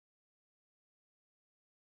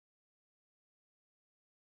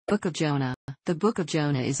Book of Jonah. The Book of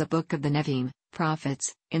Jonah is a book of the Nevi'im,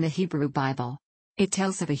 prophets, in the Hebrew Bible. It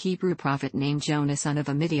tells of a Hebrew prophet named Jonah, son of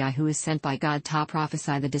Amittai, who is sent by God to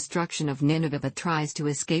prophesy the destruction of Nineveh but tries to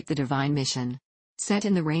escape the divine mission. Set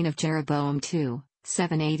in the reign of Jeroboam II,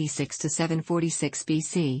 786 to 746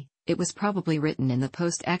 BC, it was probably written in the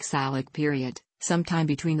post-exilic period, sometime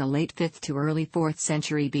between the late 5th to early 4th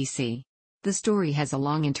century BC. The story has a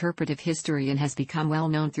long interpretive history and has become well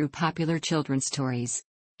known through popular children's stories.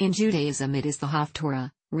 In Judaism, it is the Haftarah,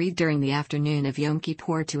 read during the afternoon of Yom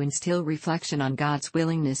Kippur to instill reflection on God's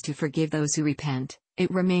willingness to forgive those who repent. It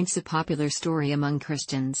remains a popular story among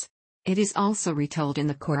Christians. It is also retold in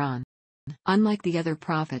the Quran. Unlike the other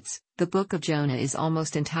prophets, the Book of Jonah is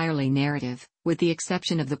almost entirely narrative, with the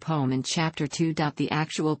exception of the poem in chapter 2. The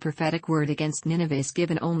actual prophetic word against Nineveh is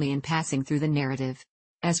given only in passing through the narrative.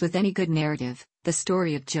 As with any good narrative, the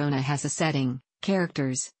story of Jonah has a setting,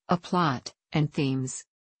 characters, a plot, and themes.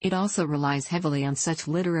 It also relies heavily on such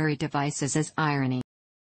literary devices as irony.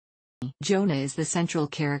 Jonah is the central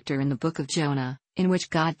character in the Book of Jonah, in which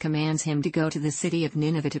God commands him to go to the city of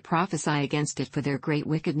Nineveh to prophesy against it, for their great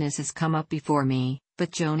wickedness has come up before me. But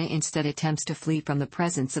Jonah instead attempts to flee from the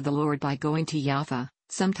presence of the Lord by going to Jaffa,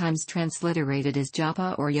 sometimes transliterated as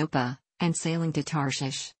Joppa or Joppa, and sailing to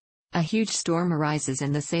Tarshish. A huge storm arises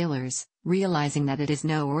and the sailors, realizing that it is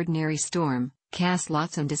no ordinary storm, cast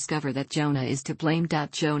lots and discover that Jonah is to blame.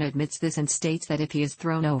 Jonah admits this and states that if he is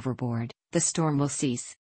thrown overboard, the storm will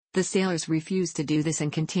cease. The sailors refuse to do this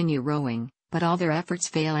and continue rowing, but all their efforts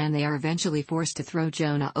fail and they are eventually forced to throw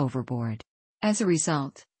Jonah overboard. As a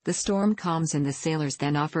result, the storm calms and the sailors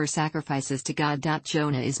then offer sacrifices to God.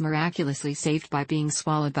 Jonah is miraculously saved by being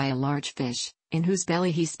swallowed by a large fish, in whose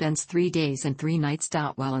belly he spends 3 days and 3 nights.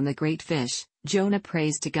 While in the great fish, Jonah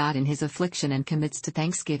prays to God in his affliction and commits to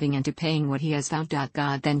thanksgiving and to paying what he has vowed.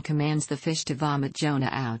 God then commands the fish to vomit Jonah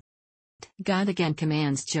out. God again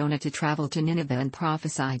commands Jonah to travel to Nineveh and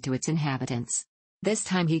prophesy to its inhabitants. This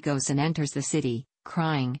time he goes and enters the city,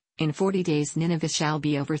 crying, "In 40 days Nineveh shall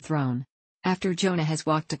be overthrown." After Jonah has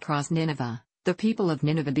walked across Nineveh, the people of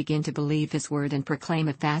Nineveh begin to believe his word and proclaim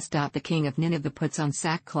a fast. The king of Nineveh puts on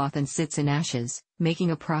sackcloth and sits in ashes,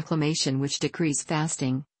 making a proclamation which decrees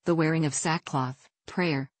fasting, the wearing of sackcloth,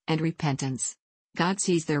 prayer, and repentance. God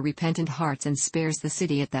sees their repentant hearts and spares the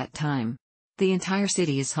city at that time. The entire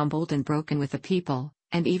city is humbled and broken with the people,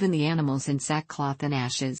 and even the animals in sackcloth and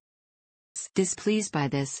ashes. Displeased by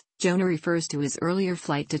this, Jonah refers to his earlier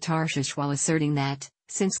flight to Tarshish while asserting that,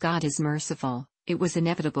 since God is merciful, it was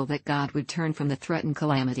inevitable that God would turn from the threatened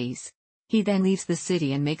calamities. He then leaves the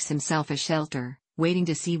city and makes himself a shelter, waiting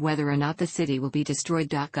to see whether or not the city will be destroyed.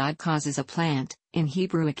 God causes a plant, in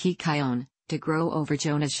Hebrew a kikayon, to grow over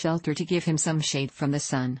Jonah's shelter to give him some shade from the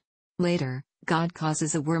sun. Later, God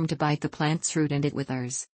causes a worm to bite the plant's fruit and it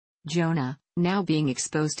withers. Jonah, now being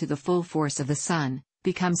exposed to the full force of the sun,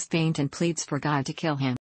 becomes faint and pleads for God to kill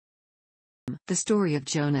him. The story of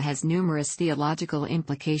Jonah has numerous theological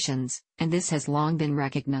implications, and this has long been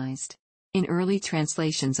recognized. In early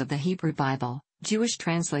translations of the Hebrew Bible, Jewish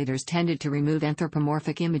translators tended to remove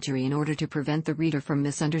anthropomorphic imagery in order to prevent the reader from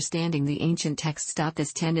misunderstanding the ancient texts.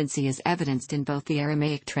 This tendency is evidenced in both the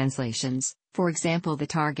Aramaic translations, for example the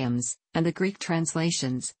Targums, and the Greek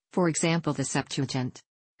translations, for example the Septuagint.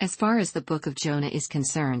 As far as the Book of Jonah is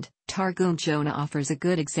concerned, Targum Jonah offers a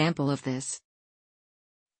good example of this.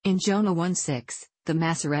 In Jonah 1:6, the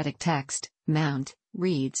Masoretic text, Mount,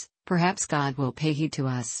 reads, "Perhaps God will pay heed to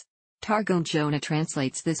us." Targum Jonah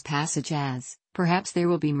translates this passage as, "Perhaps there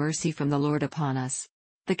will be mercy from the Lord upon us."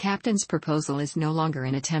 The captain's proposal is no longer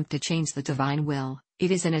an attempt to change the divine will, it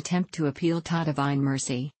is an attempt to appeal to divine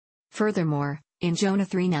mercy. Furthermore, in Jonah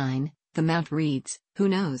 3:9, the Mount reads, "Who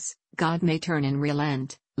knows, God may turn and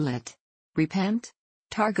relent, lit. Repent?"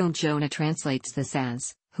 Targum Jonah translates this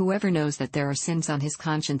as, "Whoever knows that there are sins on his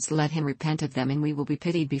conscience, let him repent of them and we will be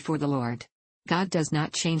pitied before the Lord." God does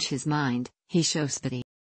not change his mind, he shows pity.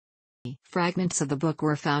 Fragments of the book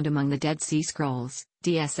were found among the Dead Sea Scrolls,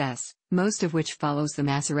 DSS, most of which follows the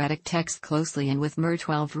Masoretic text closely and with Mer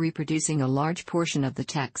 12 reproducing a large portion of the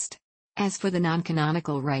text. As for the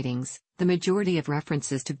non-canonical writings, the majority of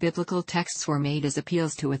references to biblical texts were made as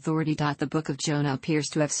appeals to authority. The Book of Jonah appears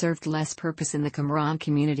to have served less purpose in the Qumran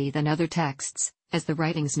community than other texts, as the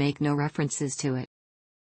writings make no references to it.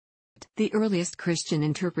 The earliest Christian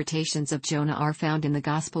interpretations of Jonah are found in the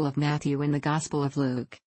Gospel of Matthew and the Gospel of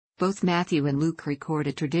Luke. Both Matthew and Luke record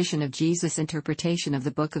a tradition of Jesus' interpretation of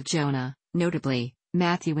the Book of Jonah. Notably,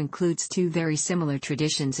 Matthew includes 2 very similar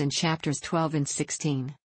traditions in chapters 12 and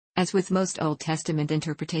 16. As with most Old Testament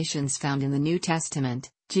interpretations found in the New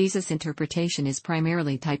Testament, Jesus' interpretation is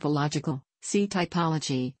primarily typological, see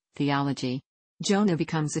typology, Theology. Jonah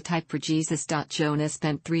becomes a type for Jesus. Jonah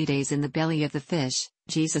spent 3 days in the belly of the fish,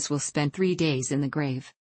 Jesus will spend 3 days in the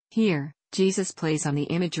grave. Here, Jesus plays on the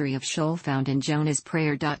imagery of Sheol found in Jonah's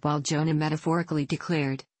prayer. While Jonah metaphorically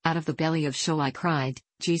declared, "Out of the belly of Sheol I cried,"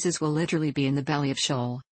 Jesus will literally be in the belly of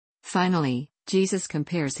Sheol. Finally, Jesus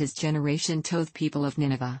compares his generation to the people of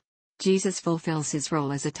Nineveh. Jesus fulfills his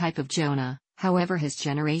role as a type of Jonah, however his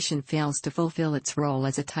generation fails to fulfill its role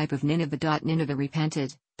as a type of Nineveh. Nineveh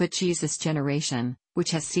repented, but Jesus' generation,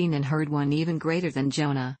 which has seen and heard one even greater than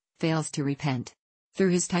Jonah, fails to repent.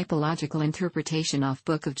 Through his typological interpretation of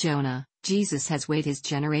Book of Jonah, Jesus has weighed his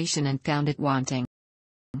generation and found it wanting.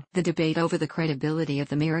 The debate over the credibility of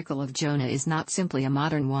the miracle of Jonah is not simply a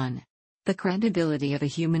modern one. The credibility of a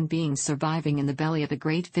human being surviving in the belly of a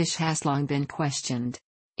great fish has long been questioned.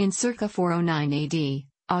 In circa 409 AD,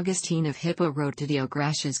 Augustine of Hippo wrote to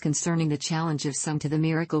Diogratius concerning the challenge of some to the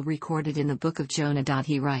miracle recorded in the Book of Jonah.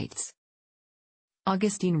 He writes,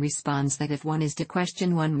 Augustine responds that if one is to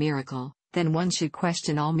question one miracle, then one should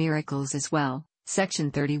question all miracles as well.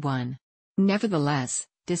 Section 31. Nevertheless,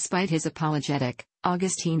 despite his apologetic,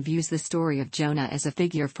 Augustine views the story of Jonah as a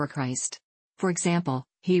figure for Christ. For example,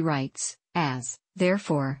 he writes, as,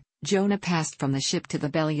 therefore, Jonah passed from the ship to the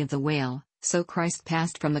belly of the whale, so Christ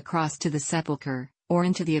passed from the cross to the sepulchre, or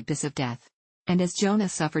into the abyss of death. And as Jonah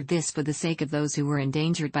suffered this for the sake of those who were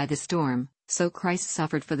endangered by the storm, so Christ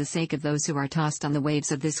suffered for the sake of those who are tossed on the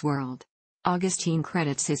waves of this world. Augustine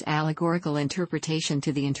credits his allegorical interpretation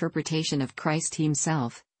to the interpretation of Christ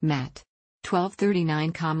himself, Matt.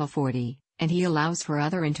 12:39-40, and he allows for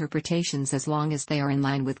other interpretations as long as they are in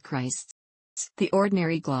line with Christ's. The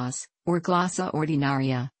Ordinary Gloss, or Glossa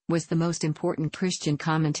Ordinaria, was the most important Christian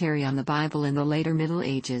commentary on the Bible in the later Middle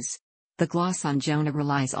Ages. The gloss on Jonah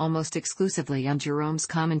relies almost exclusively on Jerome's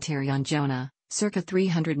commentary on Jonah, circa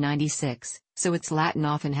 396, so its Latin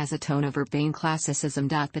often has a tone of urbane classicism.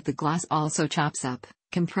 But the gloss also chops up,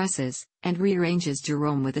 compresses, and rearranges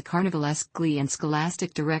Jerome with a carnivalesque glee and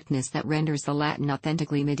scholastic directness that renders the Latin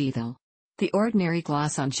authentically medieval. The Ordinary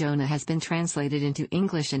Gloss on Jonah has been translated into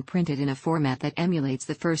English and printed in a format that emulates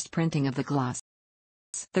the first printing of the gloss.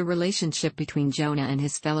 The relationship between Jonah and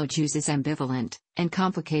his fellow Jews is ambivalent, and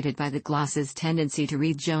complicated by the gloss's tendency to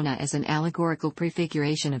read Jonah as an allegorical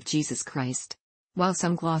prefiguration of Jesus Christ. While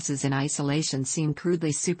some glosses in isolation seem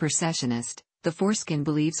crudely supersessionist, the foreskin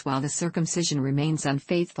believes while the circumcision remains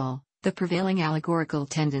unfaithful, the prevailing allegorical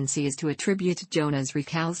tendency is to attribute Jonah's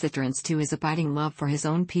recalcitrance to his abiding love for his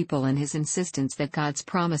own people and his insistence that God's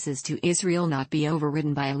promises to Israel not be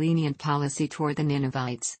overridden by a lenient policy toward the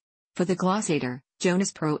Ninevites. For the glossator,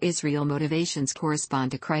 Jonah's pro-Israel motivations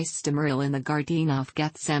correspond to Christ's demurral in the Garden of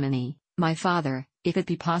Gethsemane, "My Father, if it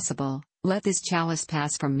be possible, let this chalice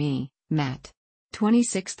pass from me," Matt.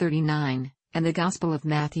 26:39, and the Gospel of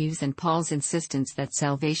Matthew's and Paul's insistence that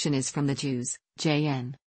salvation is from the Jews,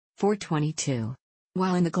 J.N. 4:22.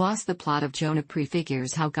 While in the gloss the plot of Jonah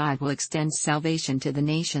prefigures how God will extend salvation to the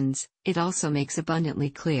nations, it also makes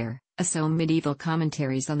abundantly clear, as some medieval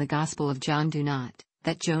commentaries on the Gospel of John do not,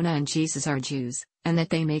 that Jonah and Jesus are Jews, and that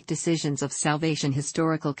they make decisions of salvation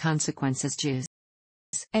historical consequence as Jews.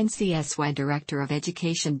 NCSY Director of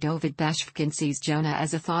Education David Bashfkin sees Jonah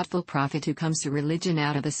as a thoughtful prophet who comes to religion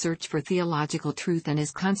out of a search for theological truth and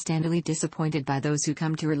is constantly disappointed by those who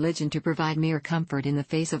come to religion to provide mere comfort in the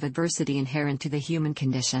face of adversity inherent to the human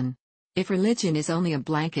condition. If religion is only a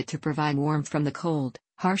blanket to provide warmth from the cold,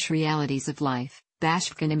 harsh realities of life,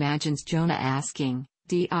 Bashfkin imagines Jonah asking,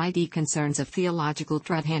 "Did concerns of theological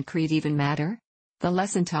truth creed even matter?" The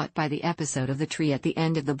lesson taught by the episode of the tree at the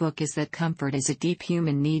end of the book is that comfort is a deep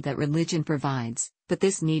human need that religion provides, but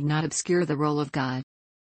this need not obscure the role of God.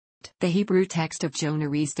 The Hebrew text of Jonah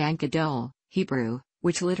reads Dag Gadol, Hebrew,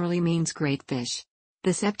 which literally means great fish.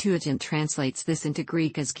 The Septuagint translates this into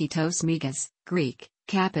Greek as Ketos Megas, Greek,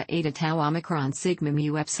 Kappa Eta Tau Omicron Sigma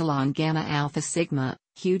Mu Epsilon Gamma Alpha Sigma,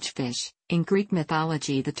 huge fish. In Greek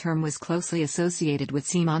mythology the term was closely associated with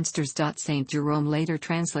sea monsters. Saint Jerome later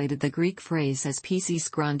translated the Greek phrase as Pisces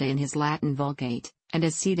Granda in his Latin Vulgate, and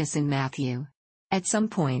as Cetus in Matthew. At some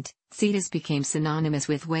point, Cetus became synonymous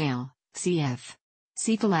with whale, cf.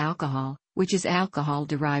 Cephal alcohol, which is alcohol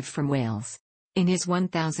derived from whales. In his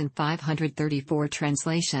 1534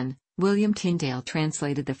 translation, William Tyndale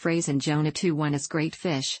translated the phrase in Jonah 2:1 as great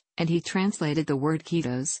fish, and he translated the word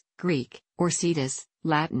ketos, Greek, or cetus,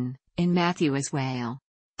 Latin, in Matthew as whale.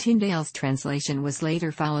 Tyndale's translation was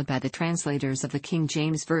later followed by the translators of the King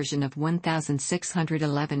James Version of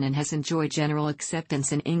 1611 and has enjoyed general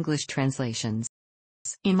acceptance in English translations.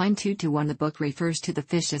 In line 2-1 the book refers to the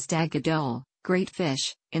fish as Dag Gadol, great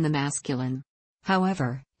fish, in the masculine.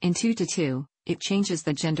 However, in 2-2, it changes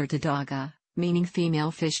the gender to daga, meaning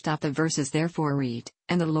female fish. The verses therefore read,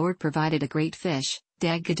 "And the Lord provided a great fish,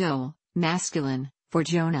 dag gadol, masculine, for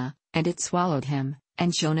Jonah, and it swallowed him,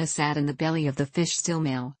 and Jonah sat in the belly of the fish still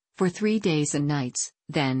male, for 3 days and nights.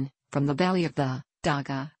 Then, from the belly of the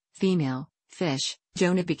daga, female, fish,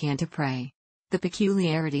 Jonah began to pray." The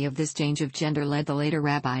peculiarity of this change of gender led the later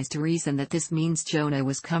rabbis to reason that this means Jonah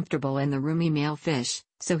was comfortable in the roomy male fish,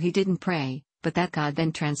 so he didn't pray, but that God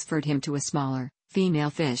then transferred him to a smaller, female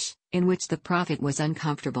fish, in which the prophet was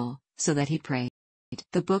uncomfortable, so that he prayed.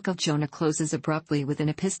 The Book of Jonah closes abruptly with an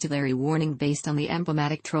epistolary warning based on the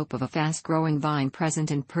emblematic trope of a fast-growing vine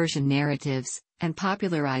present in Persian narratives, and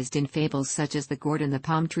popularized in fables such as the gourd and the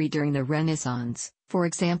palm tree during the Renaissance, for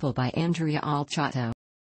example by Andrea Alciotto.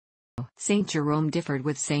 Saint Jerome differed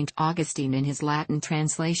with Saint Augustine in his Latin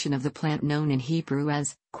translation of the plant known in Hebrew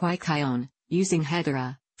as kwaikion, using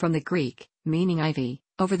Haftarah, from the Greek, meaning ivy,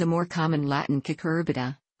 over the more common Latin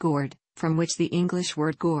cucurbita, gourd, from which the English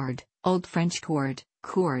word gourd, Old French cord,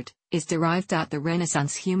 is derived. The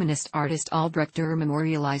Renaissance humanist artist Albrecht Dürer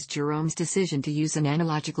memorialized Jerome's decision to use an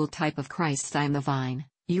analogical type of Christ. "I am the vine,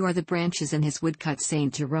 you are the branches," in his woodcut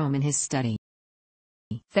Saint Jerome in his study.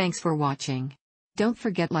 Thanks for watching. Don't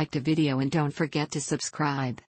forget like the video and don't forget to subscribe.